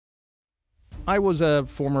I was a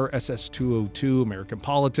former SS-202 American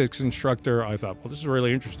Politics instructor. I thought, well, this is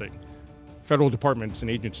really interesting. Federal departments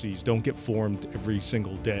and agencies don't get formed every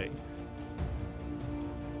single day.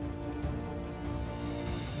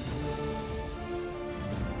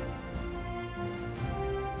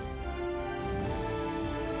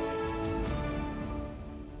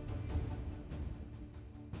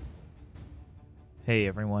 Hey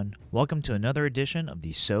everyone, welcome to another edition of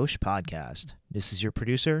the Sosh Podcast. This is your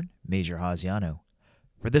producer, MAJ Hazumu Yano.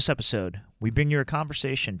 For this episode, we bring you a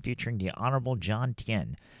conversation featuring the Honorable John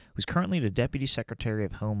Tien, who's currently the Deputy Secretary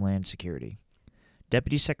of Homeland Security.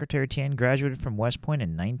 Deputy Secretary Tien graduated from West Point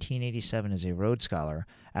in 1987 as a Rhodes Scholar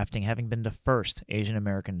after having been the first Asian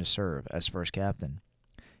American to serve as First Captain.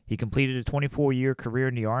 He completed a 24-year career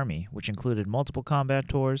in the Army, which included multiple combat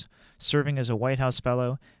tours, serving as a White House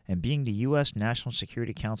Fellow, and being the U.S. National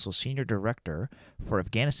Security Council Senior Director for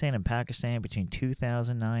Afghanistan and Pakistan between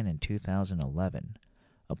 2009 and 2011.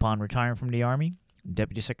 Upon retiring from the Army,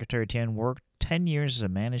 Deputy Secretary Tien worked 10 years as a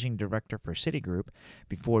Managing Director for Citigroup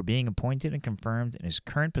before being appointed and confirmed in his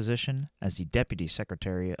current position as the Deputy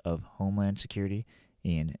Secretary of Homeland Security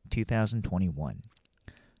in 2021.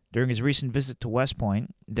 During his recent visit to West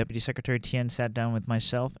Point, Deputy Secretary Tien sat down with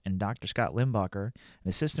myself and Dr. Scott Limbocker, an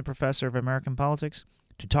assistant professor of American politics,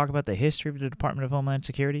 to talk about the history of the Department of Homeland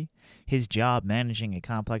Security, his job managing a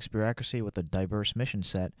complex bureaucracy with a diverse mission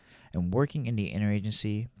set, and working in the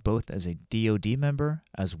interagency both as a DoD member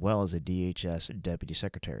as well as a DHS Deputy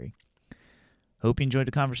Secretary. Hope you enjoyed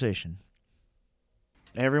the conversation.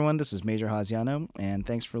 Hey everyone, this is MAJ Hazumu Yano, and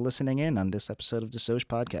thanks for listening in on this episode of the Sosh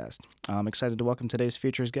Podcast. I'm excited to welcome today's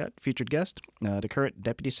featured guest, the current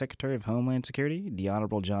Deputy Secretary of Homeland Security, the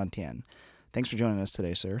Honorable John Tien. Thanks for joining us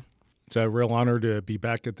today, sir. It's a real honor to be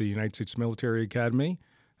back at the United States Military Academy,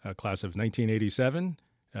 class of 1987,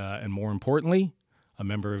 and more importantly, a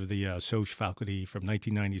member of the Sosh faculty from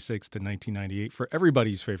 1996 to 1998 for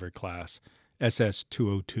everybody's favorite class,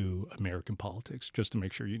 SS-202 American Politics, just to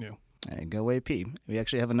make sure you knew. Hey, go AP. We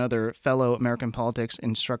actually have another fellow American Politics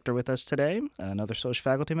instructor with us today, another Sosh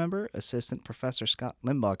faculty member, Assistant Professor Scott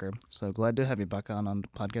Limbocker. So glad to have you back on the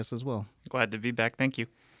podcast as well. Glad to be back. Thank you.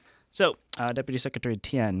 So, Deputy Secretary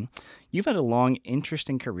Tien, you've had a long,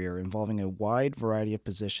 interesting career involving a wide variety of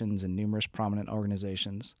positions in numerous prominent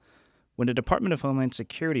organizations. When the Department of Homeland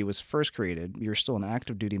Security was first created, you were still an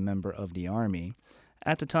active duty member of the Army.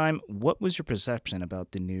 At the time, what was your perception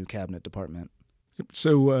about the new cabinet department?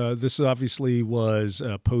 So this obviously was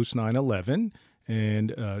post 9/11,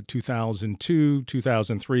 and 2002,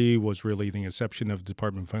 2003 was really the inception of the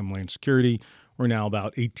Department of Homeland Security. We're now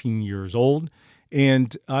about 18 years old,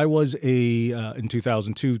 and I was in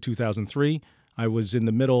 2002, 2003, I was in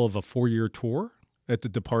the middle of a 4-year tour at the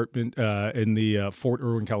department in the Fort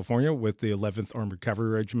Irwin, California, with the 11th Armored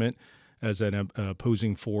Cavalry Regiment as an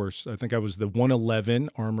opposing force. I think I was the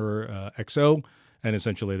 111 Armor XO. And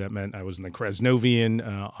essentially that meant I was in the Krasnovian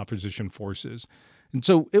opposition forces. And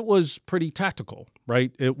so it was pretty tactical,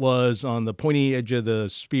 right? It was on the pointy edge of the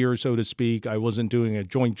spear, so to speak. I wasn't doing a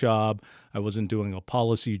joint job. I wasn't doing a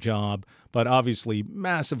policy job, but obviously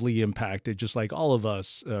massively impacted, just like all of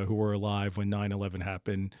us who were alive when 9/11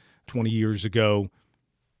 happened 20 years ago.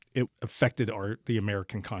 It affected the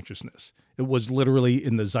American consciousness. It was literally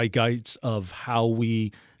in the zeitgeist of how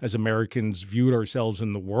we as Americans viewed ourselves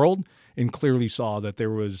in the world, and clearly saw that there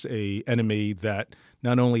was an enemy that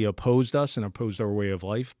not only opposed us and opposed our way of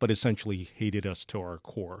life, but essentially hated us to our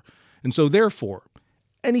core. And so therefore,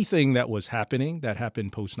 anything that was happening, that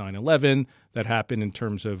happened post 9/11, that happened in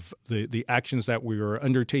terms of the actions that we were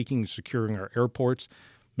undertaking, securing our airports,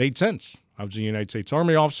 made sense. I was a United States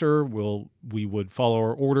Army officer. We would follow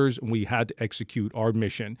our orders, and we had to execute our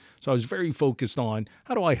mission. So I was very focused on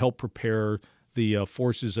how do I help prepare the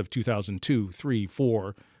forces of 2002, 3,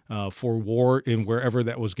 4 for war in wherever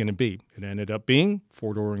that was going to be. It ended up being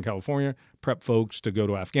Fort Irwin, California, prep folks to go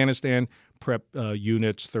to Afghanistan, prep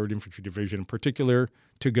units, 3rd Infantry Division in particular,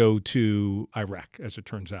 to go to Iraq, as it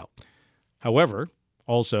turns out. However,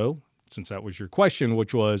 also, since that was your question,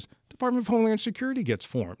 which was Department of Homeland Security gets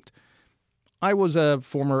formed. I was a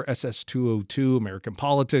former SS-202 American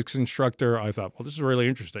Politics instructor. I thought, well, this is really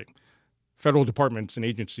interesting. Federal departments and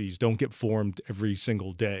agencies don't get formed every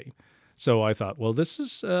single day. So I thought, well, this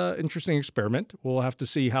is an interesting experiment. We'll have to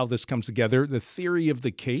see how this comes together. The theory of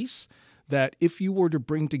the case that if you were to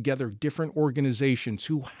bring together different organizations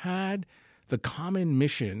who had the common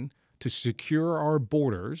mission to secure our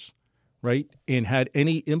borders, right, and had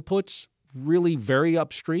any inputs really very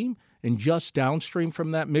upstream and just downstream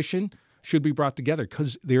from that mission, should be brought together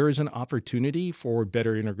because there is an opportunity for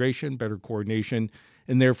better integration, better coordination,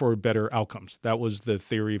 and therefore better outcomes. That was the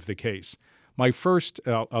theory of the case.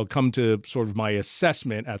 I'll come to sort of my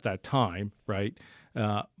assessment at that time, right?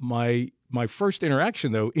 My first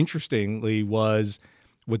interaction, though, interestingly, was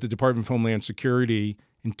with the Department of Homeland Security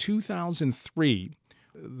in 2003.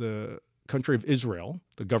 The country of Israel,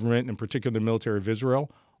 the government, in particular the military of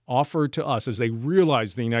Israel, offered to us, as they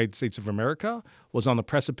realized the United States of America was on the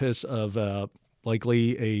precipice of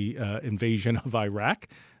likely a invasion of Iraq,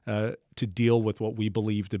 to deal with what we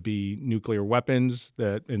believe to be nuclear weapons,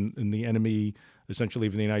 that in the enemy, essentially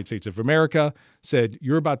of the United States of America, said,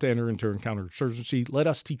 you're about to enter into a counterinsurgency. Let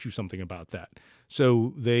us teach you something about that.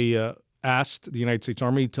 So they asked the United States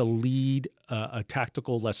Army to lead a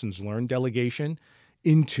tactical lessons learned delegation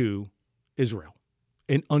into Israel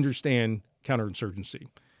and understand counterinsurgency.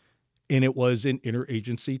 And it was an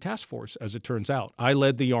interagency task force, as it turns out. I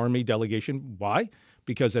led the Army delegation. Why?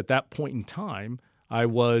 Because at that point in time, I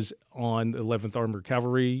was on the 11th Armored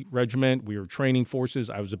Cavalry Regiment. We were training forces.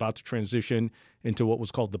 I was about to transition into what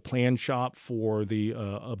was called the plan shop for the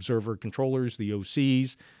observer controllers, the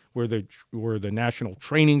OCs, where the National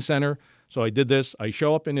Training Center. So I did this. I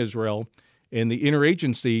show up in Israel, and the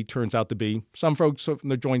interagency turns out to be some folks from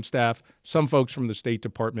the Joint Staff, some folks from the State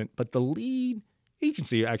Department, but the lead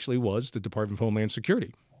agency actually was the Department of Homeland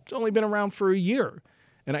Security. It's only been around for a year.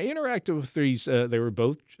 And I interacted with these, they were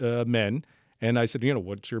both men, and I said,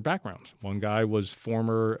 what's your backgrounds? One guy was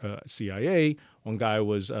former CIA, one guy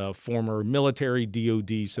was former military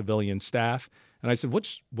DOD civilian staff. And I said,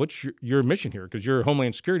 what's your mission here? Because you're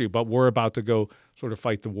Homeland Security, but we're about to go sort of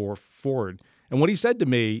fight the war forward. And what he said to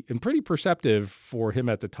me, and pretty perceptive for him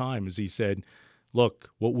at the time, is he said, look,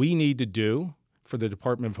 what we need to do for the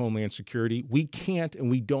Department of Homeland Security, we can't and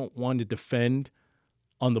we don't want to defend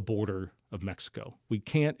on the border of Mexico. We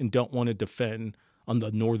can't and don't want to defend on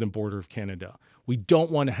the northern border of Canada. We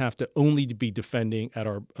don't want to have to only be defending at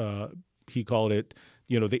our, he called it,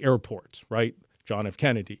 the airports, right? John F.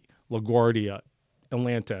 Kennedy, LaGuardia,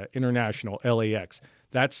 Atlanta, International, LAX.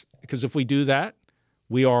 That's because if we do that,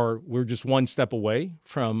 we're just one step away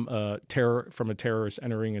from a terrorist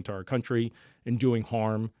entering into our country and doing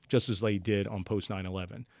harm, just as they did on post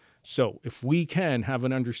 9/11. So if we can have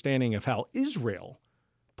an understanding of how Israel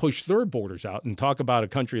pushed their borders out and talk about a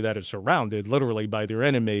country that is surrounded literally by their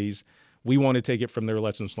enemies, we want to take it from their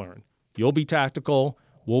lessons learned. You'll be tactical,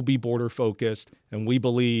 we'll be border focused, and we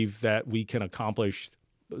believe that we can accomplish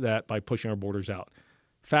that by pushing our borders out.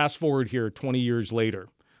 Fast forward here 20 years later.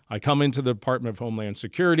 I come into the Department of Homeland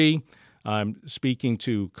Security. I'm speaking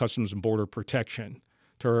to Customs and Border Protection,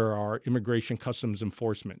 to our Immigration Customs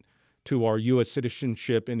Enforcement, to our U.S.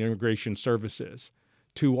 Citizenship and Immigration Services,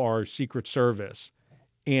 to our Secret Service,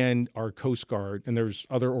 and our Coast Guard. And there's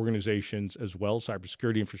other organizations as well,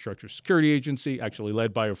 Cybersecurity Infrastructure Security Agency, actually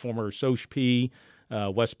led by a former Sosh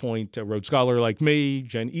West Point Rhodes Scholar like me,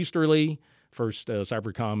 Jen Easterly, first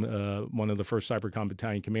Cybercom, one of the first Cybercom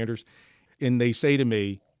battalion commanders. And they say to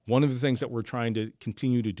me, one of the things that we're trying to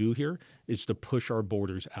continue to do here is to push our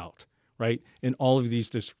borders out, right, in all of these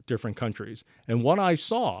different countries. And what I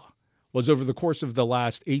saw was over the course of the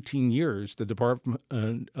last 18 years, the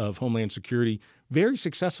Department of Homeland Security very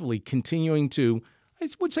successfully continuing to, I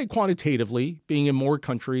would say quantitatively, being in more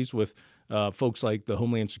countries with folks like the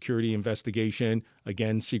Homeland Security investigation,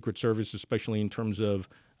 again, Secret Service, especially in terms of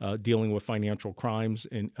dealing with financial crimes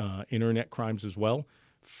and internet crimes as well,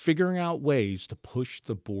 figuring out ways to push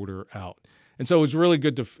the border out. And so it was really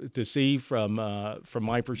good to see from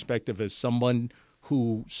my perspective as someone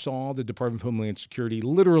who saw the Department of Homeland Security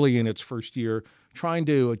literally in its first year trying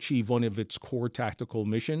to achieve one of its core tactical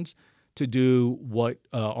missions, to do what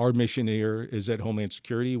our mission here is at Homeland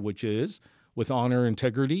Security, which is, with honor and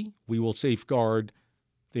integrity, we will safeguard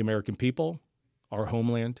the American people, our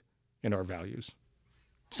homeland, and our values.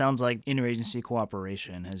 Sounds like interagency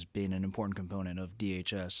cooperation has been an important component of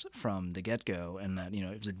DHS from the get-go, and that,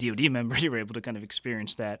 as a DoD member, you were able to kind of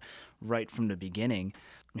experience that right from the beginning.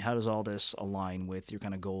 I mean, how does all this align with your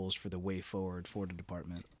kind of goals for the way forward for the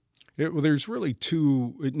department? There's really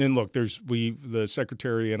two, and look, the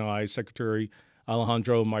Secretary and I, Secretary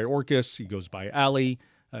Alejandro Mayorkas, he goes by Ali.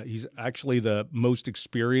 He's actually the most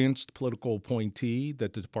experienced political appointee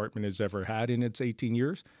that the department has ever had in its 18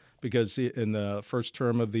 years. Because in the first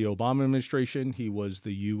term of the Obama administration, he was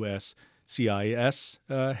the U.S. CIS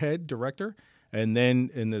head director. And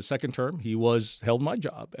then in the second term, he held my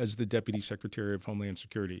job as the Deputy Secretary of Homeland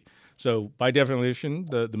Security. So by definition,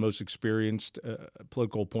 the most experienced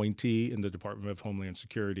political appointee in the Department of Homeland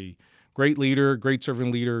Security. Great leader, great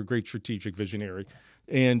servant leader, great strategic visionary.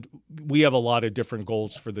 And we have a lot of different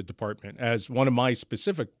goals for the department. As one of my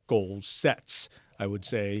specific goals sets, I would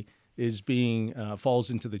say, is falls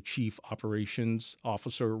into the Chief Operations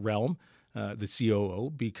Officer realm. the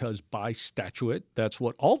COO, because by statute, that's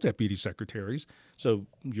what all deputy secretaries. So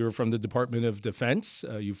you're from the Department of Defense.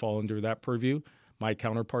 You fall under that purview. My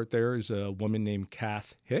counterpart there is a woman named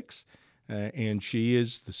Kath Hicks, and she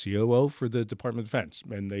is the COO for the Department of Defense,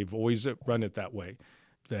 and they've always run it that way.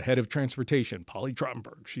 The head of transportation, Polly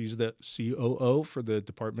Trottenberg, she's the COO for the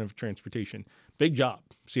Department of Transportation. Big job,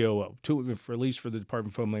 COO, at least for the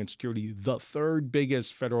Department of Homeland Security, the third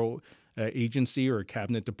biggest federal agency or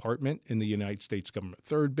cabinet department in the United States government.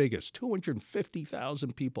 Third biggest,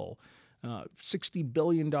 250,000 people, $60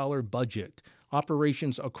 billion budget,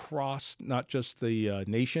 operations across not just the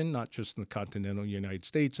nation, not just in the continental United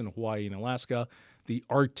States and Hawaii and Alaska, the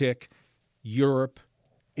Arctic, Europe,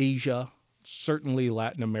 Asia, certainly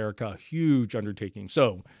Latin America, huge undertaking.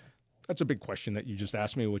 So that's a big question that you just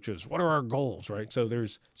asked me, which is, what are our goals, right? So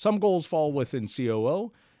there's some goals fall within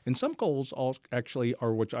COO, and some goals actually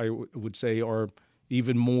are, which I would say are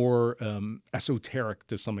even more esoteric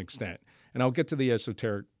to some extent. And I'll get to the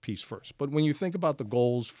esoteric piece first. But when you think about the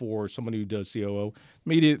goals for somebody who does COO,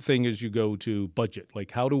 immediate thing is you go to budget.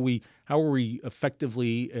 Like how are we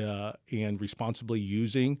effectively and responsibly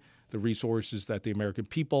using the resources that the American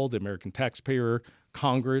people, the American taxpayer,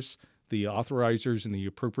 Congress, the authorizers, and the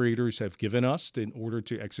appropriators have given us in order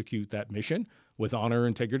to execute that mission with honor and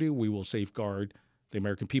integrity? We will safeguard the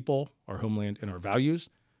American people, our homeland, and our values.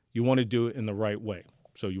 You want to do it in the right way.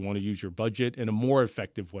 So you want to use your budget in a more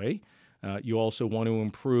effective way. You also want to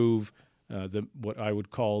improve what I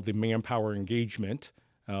would call the manpower engagement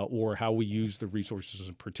or how we use the resources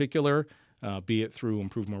in particular, be it through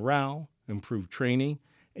improved morale, improved training,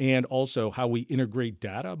 and also how we integrate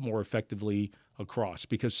data more effectively across.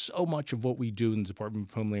 Because so much of what we do in the Department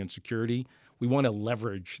of Homeland Security, we want to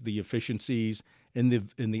leverage the efficiencies and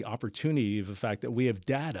the opportunity of the fact that we have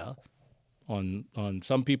data on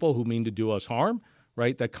some people who mean to do us harm,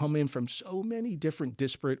 right, that come in from so many different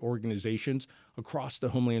disparate organizations across the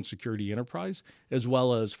Homeland Security enterprise, as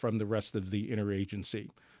well as from the rest of the interagency.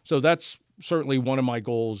 So that's certainly one of my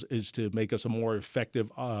goals, is to make us a more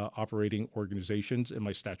effective operating organizations in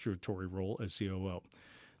my statutory role as COO.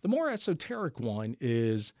 The more esoteric one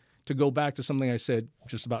is to go back to something I said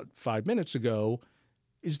just about 5 minutes ago,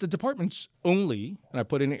 is the department's only, and I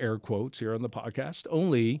put in air quotes here on the podcast,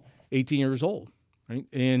 only 18 years old, right?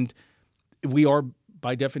 And we are,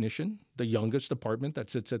 by definition, the youngest department that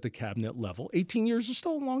sits at the cabinet level. 18 years is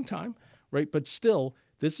still a long time, right? But still,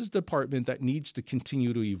 this is a department that needs to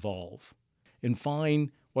continue to evolve and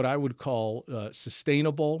find what I would call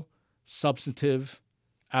sustainable, substantive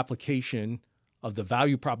application of the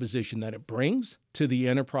value proposition that it brings to the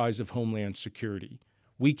enterprise of Homeland Security.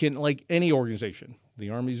 We can, like any organization, the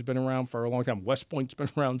Army's been around for a long time. West Point's been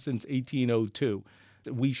around since 1802.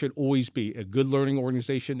 We should always be a good learning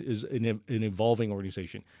organization, is an evolving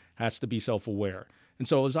organization, has to be self-aware. And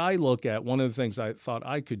so as I look at one of the things I thought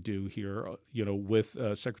I could do here, with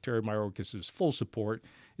Secretary Mayorkas's full support,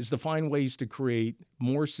 is to find ways to create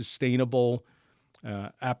more sustainable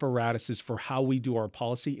apparatuses for how we do our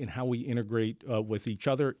policy and how we integrate with each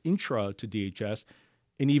other intra to DHS,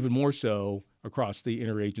 and even more so across the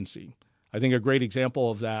interagency. I think a great example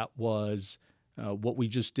of that was what we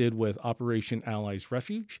just did with Operation Allies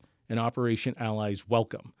Refuge and Operation Allies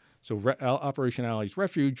Welcome. So Operation Allies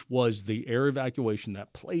Refuge was the air evacuation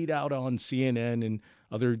that played out on CNN and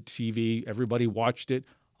other TV. Everybody watched it.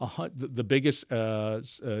 The biggest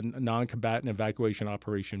non-combatant evacuation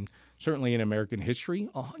operation, certainly in American history,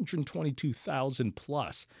 122,000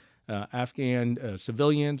 plus Afghan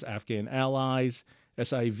civilians, Afghan allies,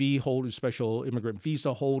 SIV holders, special immigrant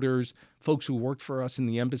visa holders, folks who worked for us in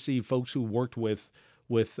the embassy, folks who worked with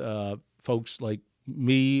folks like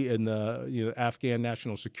me and the Afghan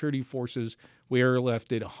National Security Forces. We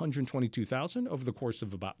airlifted 122,000 over the course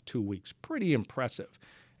of about 2 weeks. Pretty impressive.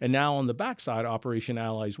 And now on the backside, Operation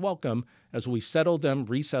Allies Welcome, as we resettle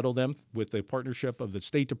them with the partnership of the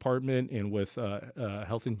State Department and with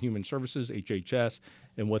Health and Human Services, HHS,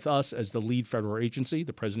 and with us as the lead federal agency.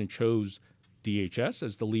 The president chose DHS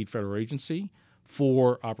as the lead federal agency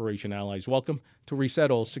for Operation Allies Welcome to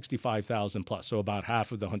resettle 65,000 plus, so about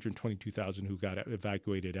half of the 122,000 who got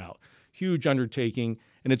evacuated out. Huge undertaking,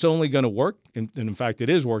 and it's only going to work, and in fact it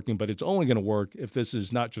is working, but it's only going to work if this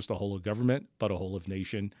is not just a whole of government, but a whole of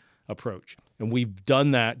nation approach. And we've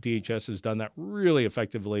done that, DHS has done that really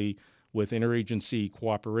effectively with interagency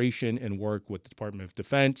cooperation and work with the Department of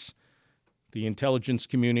Defense, the intelligence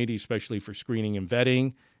community, especially for screening and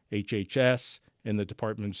vetting, HHS, and the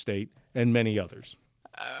Department of State, and many others.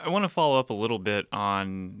 I want to follow up a little bit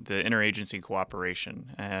on the interagency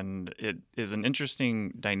cooperation, and it is an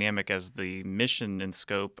interesting dynamic as the mission and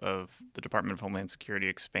scope of the Department of Homeland Security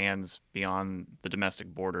expands beyond the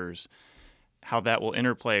domestic borders, how that will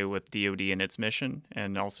interplay with DoD and its mission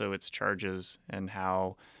and also its charges, and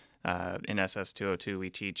how in SS 202 we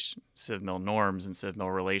teach civ-mil norms and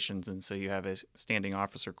civ-mil relations, and so you have a standing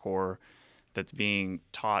officer corps that's being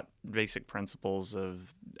taught basic principles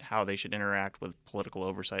of how they should interact with political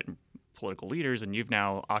oversight and political leaders, and you've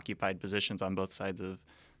now occupied positions on both sides of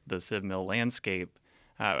the civ-mil landscape.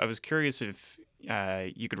 I was curious if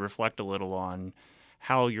you could reflect a little on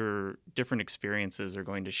how your different experiences are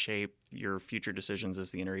going to shape your future decisions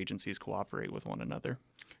as the interagencies cooperate with one another.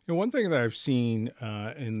 And one thing that I've seen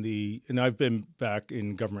and I've been back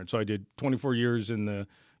in government, so I did 24 years in the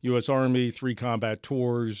U.S. Army, 3 combat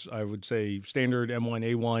tours, I would say standard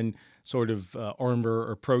M1A1 sort of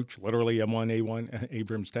armor approach, literally M1A1,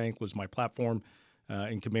 Abrams tank was my platform,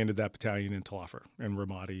 and commanded that battalion in Tal Afar and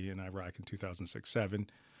Ramadi in Iraq in 2006-07.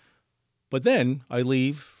 But then I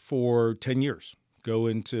leave for 10 years, go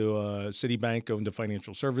into Citibank, go into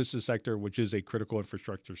financial services sector, which is a critical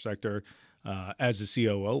infrastructure sector, as a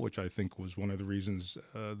COO, which I think was one of the reasons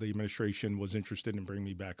the administration was interested in bringing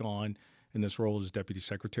me back on in this role as Deputy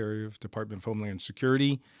Secretary of Department of Homeland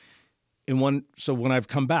Security. So when I've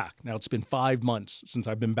come back, now it's been 5 months since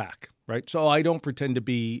I've been back, right? So I don't pretend to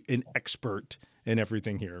be an expert in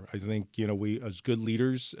everything here. I think, we as good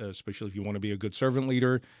leaders, especially if you want to be a good servant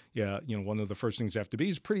leader, one of the first things you have to be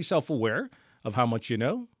is pretty self-aware of how much you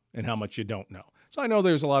know and how much you don't know. So I know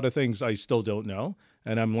there's a lot of things I still don't know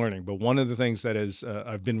and I'm learning. But one of the things that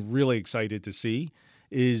I've been really excited to see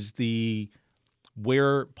is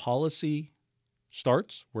where policy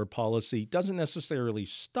starts, where policy doesn't necessarily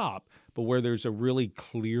stop, but where there's a really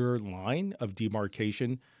clear line of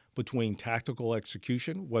demarcation between tactical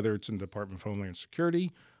execution, whether it's in the Department of Homeland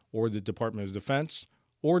Security or the Department of Defense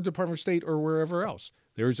or Department of State or wherever else.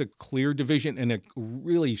 There's a clear division and a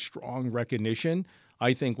really strong recognition,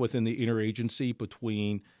 I think, within the interagency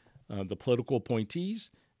between the political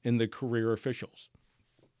appointees and the career officials.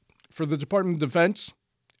 For the Department of Defense,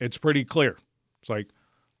 it's pretty clear. It's like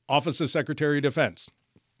Office of Secretary of Defense,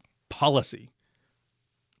 policy,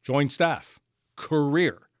 joint staff,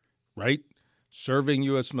 career, right? Serving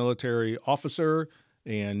U.S. military officer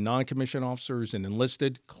and non-commissioned officers and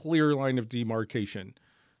enlisted, clear line of demarcation.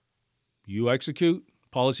 You execute,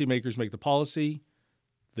 policymakers make the policy,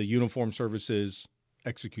 the uniformed services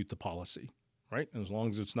execute the policy, right? And as long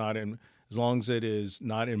as it is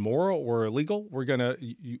not immoral or illegal,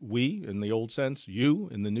 we in the old sense, you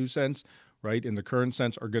in the new sense, right, in the current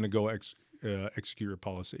sense, are going to go execute your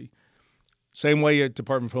policy. Same way at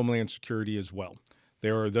Department of Homeland Security as well.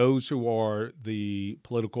 There are those who are the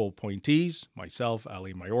political appointees, myself,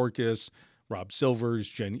 Ali Mayorkas, Rob Silvers,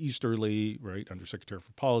 Jen Easterly, right, Undersecretary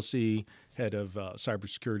for Policy, head of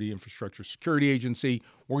Cybersecurity Infrastructure Security Agency.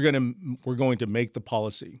 We're going to make the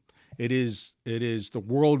policy. It is the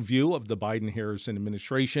worldview of the Biden-Harrison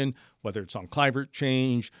administration, whether it's on climate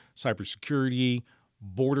change, cybersecurity,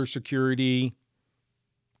 border security,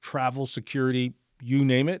 travel security, you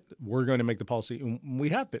name it, we're going to make the policy. And we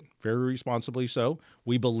have been, very responsibly so.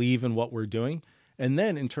 We believe in what we're doing. And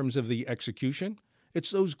then in terms of the execution, it's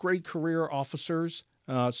those great career officers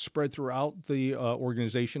spread throughout the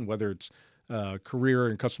organization, whether it's career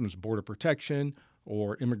in Customs Border Protection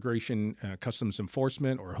or Immigration Customs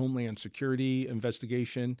Enforcement or Homeland Security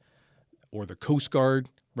investigation or the Coast Guard,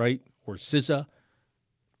 right, or CISA.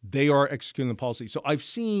 They are executing the policy. So I've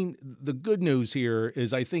seen the good news here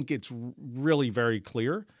is I think it's really very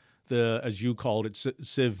clear, as you called it,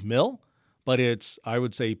 civ-mil, but it's, I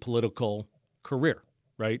would say, political career,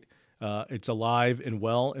 right? It's alive and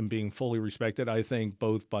well and being fully respected, I think,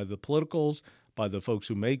 both by the politicals, by the folks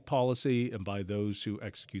who make policy, and by those who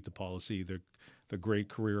execute the policy, the great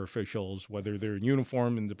career officials, whether they're in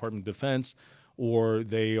uniform in the Department of Defense or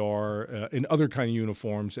they are in other kind of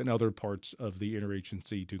uniforms in other parts of the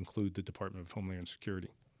interagency to include the Department of Homeland Security.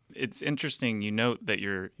 It's interesting. You note that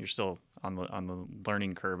you're still on the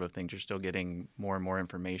learning curve of things. You're still getting more and more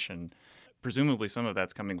information. Presumably some of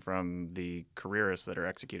that's coming from the careerists that are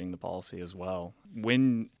executing the policy as well.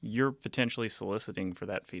 When you're potentially soliciting for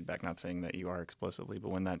that feedback, not saying that you are explicitly, but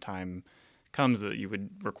when that time comes that you would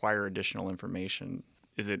require additional information,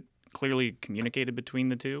 is it clearly communicated between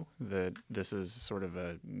the two that this is sort of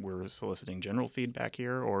we're soliciting general feedback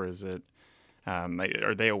here, or is it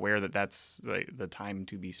are they aware that that's the time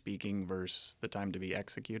to be speaking versus the time to be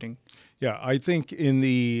executing? Yeah, I think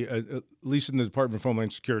at least in the Department of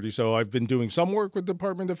Homeland Security, so I've been doing some work with the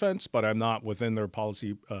Department of Defense, but I'm not within their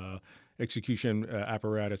policy execution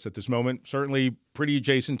apparatus at this moment. Certainly pretty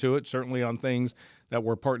adjacent to it, certainly on things that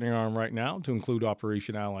we're partnering on right now, to include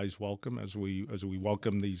Operation Allies Welcome, as we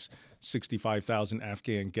welcome these 65,000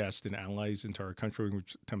 Afghan guests and allies into our country and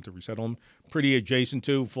attempt to resettle them. Pretty adjacent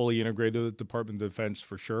to, fully integrated with the Department of Defense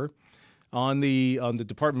for sure. On the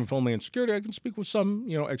Department of Homeland Security, I can speak with some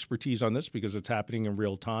expertise on this because it's happening in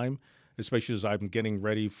real time, especially as I'm getting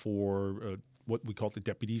ready for what we call the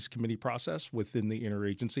Deputies Committee process within the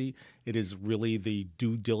interagency. It is really the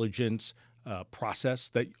due diligence process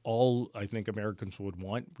that all, I think, Americans would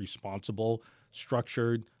want: responsible,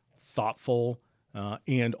 structured, thoughtful,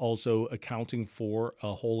 and also accounting for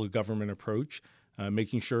a whole of government approach,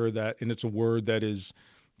 making sure that, and it's a word that is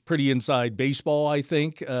pretty inside baseball, I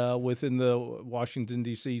think, within the Washington,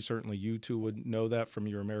 D.C. Certainly you two would know that from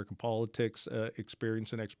your American politics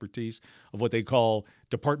experience and expertise, of what they call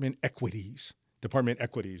department equities. Department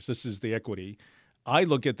equities. This is the equity. I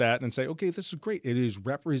look at that and say, okay, this is great. It is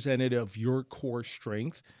representative of your core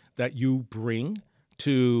strength that you bring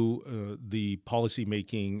to the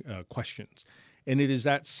policymaking questions. And it is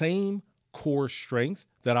that same core strength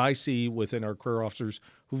that I see within our career officers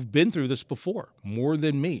who've been through this before, more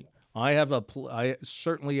than me. I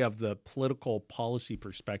certainly have the political policy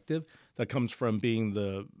perspective that comes from being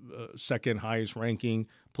the second highest ranking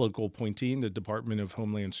political appointee in the Department of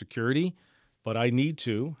Homeland Security. But I need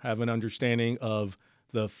to have an understanding of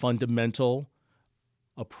the fundamental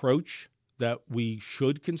approach that we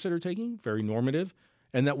should consider taking, very normative,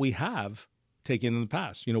 and that we have taken in the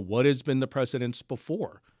past. What has been the precedence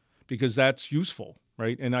before? Because that's useful,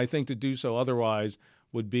 right? And I think to do so otherwise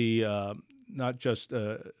would be not just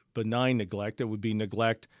benign neglect, it would be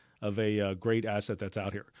neglect of a great asset that's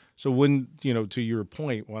out here. So when, to your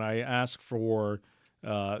point, when I ask for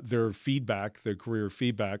their feedback, their career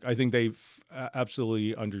feedback, I think they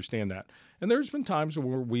absolutely understand that. And there's been times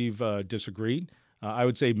where we've disagreed. I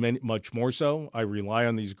would say much more so. I rely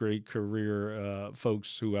on these great career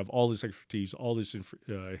folks who have all this expertise, all this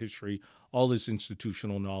history, all this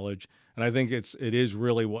institutional knowledge. And I think it is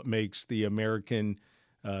really what makes the American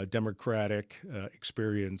democratic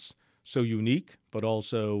experience so unique, but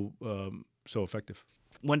also so effective.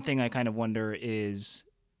 One thing I kind of wonder is,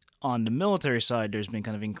 on the military side, there's been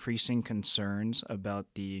kind of increasing concerns about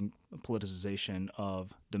the politicization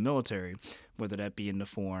of the military, whether that be in the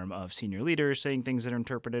form of senior leaders saying things that are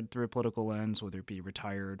interpreted through a political lens, whether it be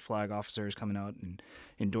retired flag officers coming out and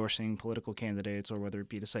endorsing political candidates, or whether it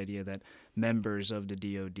be this idea that members of the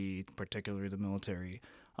DOD, particularly the military,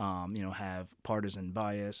 have partisan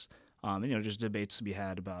bias. There's debates to be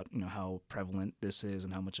had about, how prevalent this is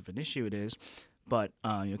and how much of an issue it is. But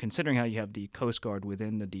considering how you have the Coast Guard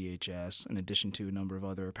within the DHS, in addition to a number of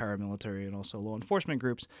other paramilitary and also law enforcement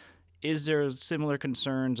groups, is there similar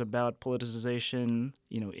concerns about politicization,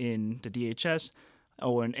 in the DHS?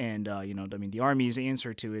 The Army's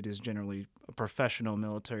answer to it is generally a professional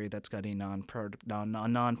military that's got a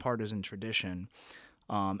nonpartisan tradition.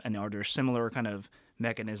 And are there similar kind of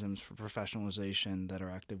mechanisms for professionalization that are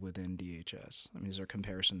active within DHS? Is there a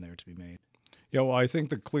comparison there to be made? Yeah, well, I think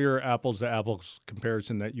the clear apples-to-apples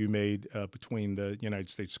comparison that you made between the United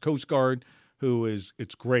States Coast Guard,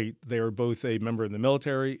 it's great. They are both a member of the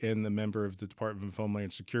military and the member of the Department of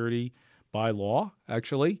Homeland Security by law,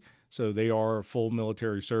 actually. So they are a full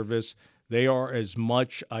military service. They are as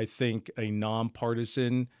much, I think, a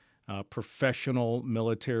nonpartisan, professional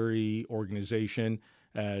military organization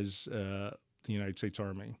as the United States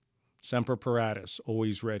Army. Semper Paratus,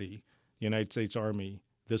 always ready. United States Army,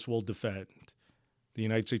 this will defend. The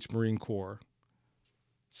United States Marine Corps,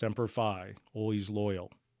 Semper Fi, always loyal.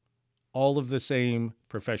 All of the same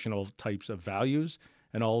professional types of values,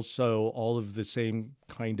 and also all of the same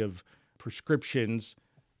kind of prescriptions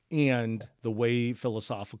and the way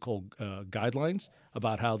philosophical guidelines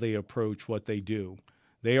about how they approach what they do.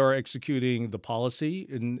 They are executing the policy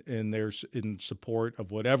in support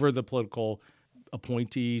of whatever the political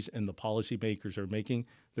appointees and the policymakers are making.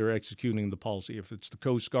 They're executing the policy. If it's the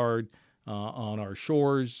Coast Guard on our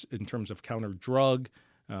shores in terms of counter-drug,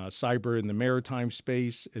 cyber in the maritime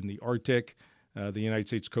space, in the Arctic, the United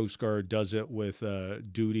States Coast Guard does it with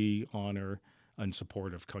duty, honor, and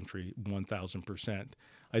support of country, 1,000%.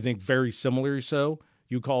 I think very similarly so.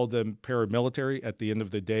 You call them paramilitary. At the end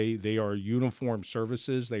of the day, they are uniformed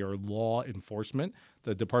services. They are law enforcement.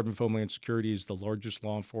 The Department of Homeland Security is the largest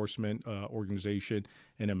law enforcement organization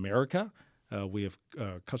in America. We have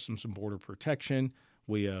Customs and Border Protection.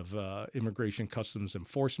 We have Immigration Customs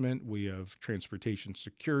Enforcement. We have Transportation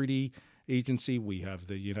Security Agency. We have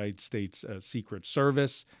the United States Secret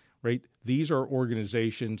Service, right? These are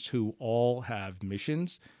organizations who all have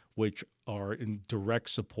missions which are in direct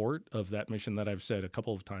support of that mission that I've said a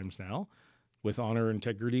couple of times now. With honor and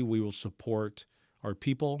integrity, we will support our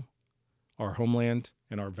people, our homeland,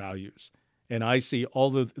 and our values. And I see you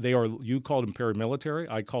call them paramilitary,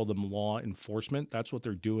 I call them law enforcement. That's what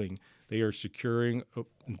they're doing. They are securing,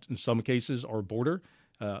 in some cases, our border,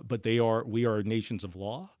 but we are nations of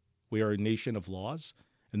law. We are a nation of laws,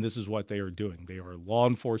 and this is what they are doing. They are law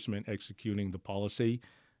enforcement executing the policy.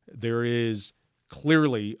 There is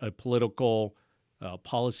clearly a political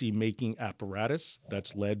policy-making apparatus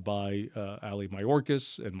that's led by Ali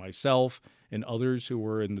Mayorkas and myself and others who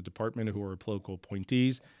were in the department who are political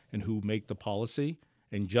appointees and who make the policy.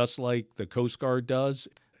 And just like the Coast Guard does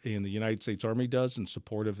and the United States Army does in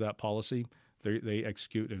support of that policy, they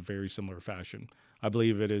execute in a very similar fashion. I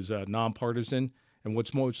believe it is nonpartisan. And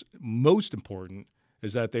what's most important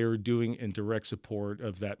is that they are doing in direct support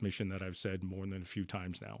of that mission that I've said more than a few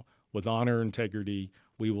times now. With honor and integrity,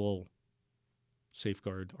 we will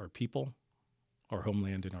safeguard our people, our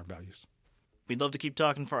homeland, and our values. We'd love to keep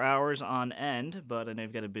talking for hours on end, but I know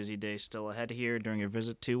you've got a busy day still ahead here during your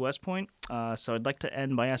visit to West Point. So I'd like to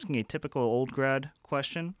end by asking a typical old grad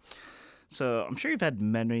question. So I'm sure you've had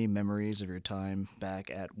many memories of your time back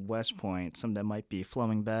at West Point, some that might be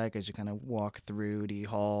flowing back as you kind of walk through the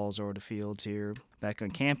halls or the fields here back on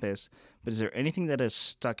campus. But is there anything that has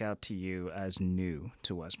stuck out to you as new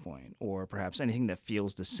to West Point, or perhaps anything that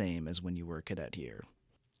feels the same as when you were a cadet here?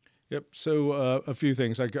 Yep. So a few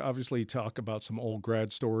things. I could obviously talk about some old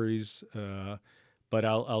grad stories, but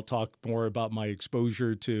I'll talk more about my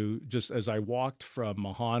exposure to just as I walked from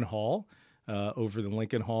Mahan Hall over the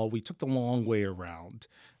Lincoln Hall. We took the long way around,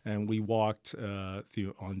 and we walked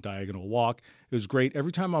on Diagonal Walk. It was great.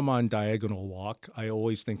 Every time I'm on Diagonal Walk, I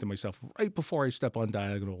always think to myself, right before I step on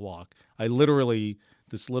Diagonal Walk,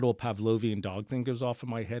 this little Pavlovian dog thing goes off in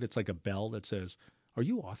my head. It's like a bell that says, "Are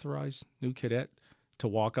you authorized, new cadet, to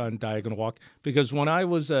walk on Diagonal Walk?" Because when I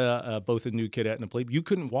was both a new cadet and a plebe, you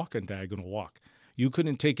couldn't walk on Diagonal Walk. You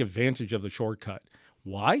couldn't take advantage of the shortcut.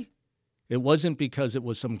 Why? It wasn't because it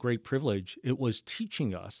was some great privilege. It was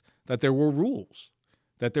teaching us that there were rules,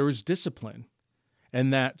 that there was discipline,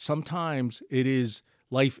 and that sometimes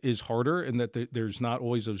life is harder and that there's not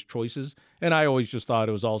always those choices. And I always just thought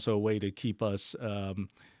it was also a way to keep us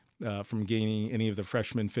from gaining any of the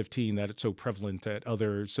freshman 15 that it's so prevalent at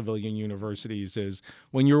other civilian universities is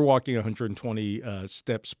when you're walking 120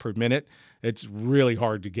 steps per minute, it's really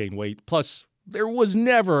hard to gain weight. Plus, there was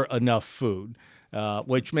never enough food.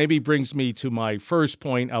 Which maybe brings me to my first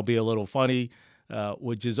point. I'll be a little funny,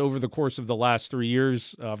 which is over the course of the last 3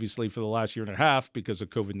 years, obviously for the last year and a half because of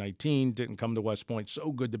COVID-19, didn't come to West Point.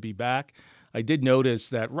 So good to be back. I did notice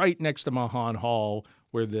that right next to Mahan Hall,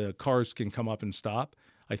 where the cars can come up and stop,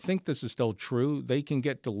 I think this is still true. They can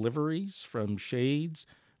get deliveries from Shades,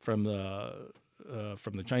 from the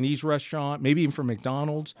Chinese restaurant, maybe even from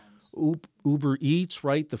McDonald's, Uber Eats,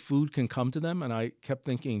 right? The food can come to them. And I kept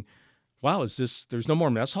thinking, wow, there's no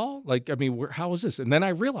more mess hall? How is this? And then I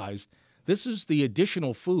realized this is the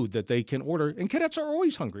additional food that they can order. And cadets are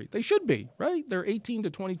always hungry. They should be, right? They're 18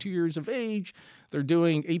 to 22 years of age. They're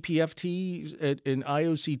doing APFTs and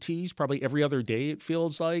IOCTs probably every other day, it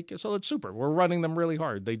feels like. So it's super. We're running them really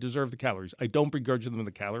hard. They deserve the calories. I don't begrudge them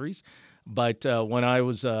the calories. But when I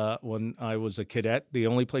was a cadet, the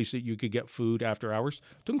only place that you could get food after hours,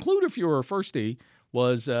 to include if you were a firstie,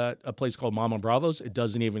 was a place called Mama Bravo's. It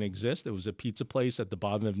doesn't even exist. It was a pizza place at the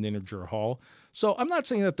bottom of Ninninger Hall. So I'm not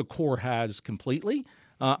saying that the Corps has completely.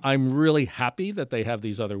 I'm really happy that they have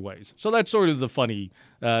these other ways. So that's sort of the funny.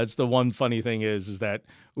 It's the one funny thing is that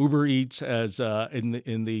Uber Eats has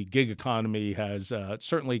in the gig economy has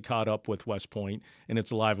certainly caught up with West Point, and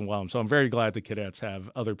it's alive and well. So I'm very glad the cadets have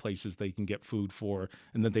other places they can get food for,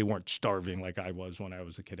 and that they weren't starving like I was when I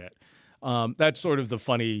was a cadet. That's sort of the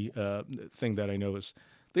funny thing that I noticed.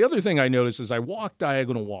 The other thing I noticed is I walked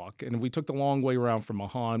Diagonal Walk, and we took the long way around from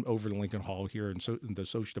Mahan over to Lincoln Hall here in the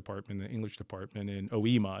Sosh department, the English department, and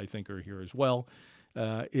OEMA, I think, are here as well,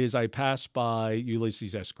 is I passed by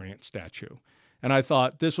Ulysses S. Grant statue. And I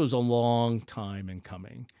thought this was a long time in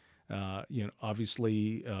coming.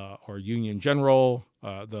 Obviously, our Union General,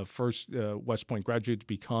 the first West Point graduate to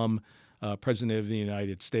become President of the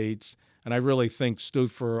United States, and I really think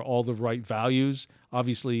stood for all the right values.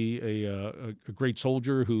 Obviously, a great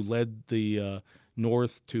soldier who led the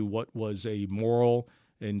North to what was a moral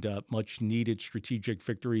and much needed strategic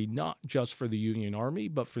victory, not just for the Union Army,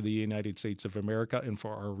 but for the United States of America and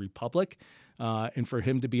for our republic. And for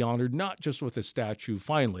him to be honored not just with a statue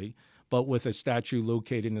finally, but with a statue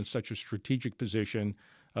located in such a strategic position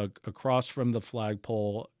across from the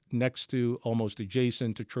flagpole, next to, almost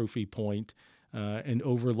adjacent to Trophy Point, and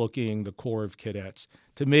overlooking the Corps of Cadets.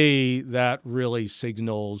 To me, that really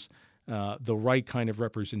signals the right kind of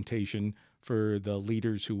representation for the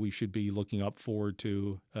leaders who we should be looking up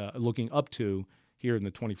to here in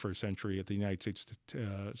the 21st century at the United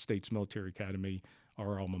States Military Academy,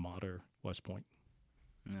 our alma mater, West Point.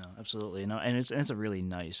 No, absolutely. No, and it's a really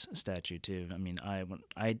nice statue too. I mean,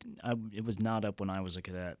 it was not up when I was a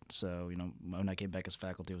cadet, so when I came back as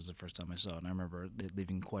faculty, it was the first time I saw it, and I remember it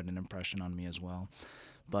leaving quite an impression on me as well.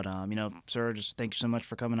 But sir, just thank you so much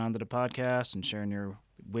for coming on to the podcast and sharing your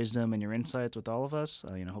wisdom and your insights with all of us.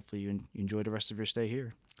 Hopefully you enjoy the rest of your stay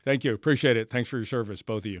here. Thank you. Appreciate it. Thanks for your service,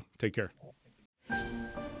 both of you. Take care.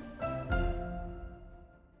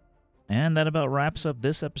 And that about wraps up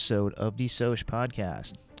this episode of the Sosh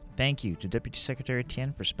Podcast. Thank you to Deputy Secretary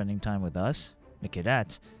Tien for spending time with us, the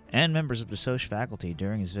cadets, and members of the Sosh faculty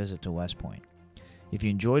during his visit to West Point. If you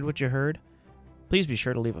enjoyed what you heard, please be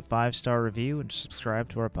sure to leave a 5-star review and subscribe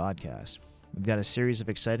to our podcast. We've got a series of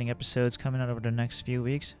exciting episodes coming out over the next few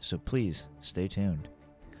weeks, so please stay tuned.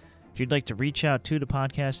 If you'd like to reach out to the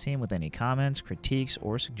podcast team with any comments, critiques,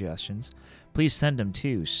 or suggestions, please send them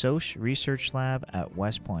to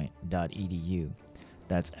soshresearchlab@westpoint.edu.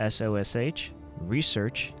 That's SOSH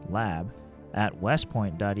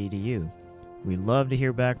researchlab@westpoint.edu. We love to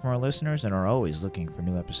hear back from our listeners and are always looking for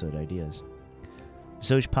new episode ideas. The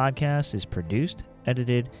Sosh Podcast is produced,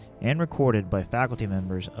 edited, and recorded by faculty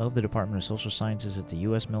members of the Department of Social Sciences at the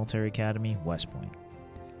U.S. Military Academy, West Point.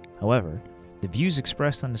 However, the views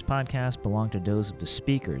expressed on this podcast belong to those of the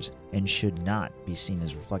speakers and should not be seen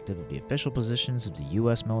as reflective of the official positions of the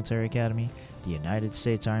U.S. Military Academy, the United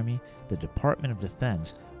States Army, the Department of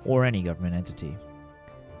Defense, or any government entity.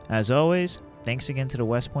 As always, thanks again to the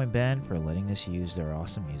West Point Band for letting us use their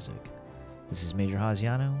awesome music. This is Major Hazumu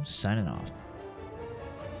Yano, signing off.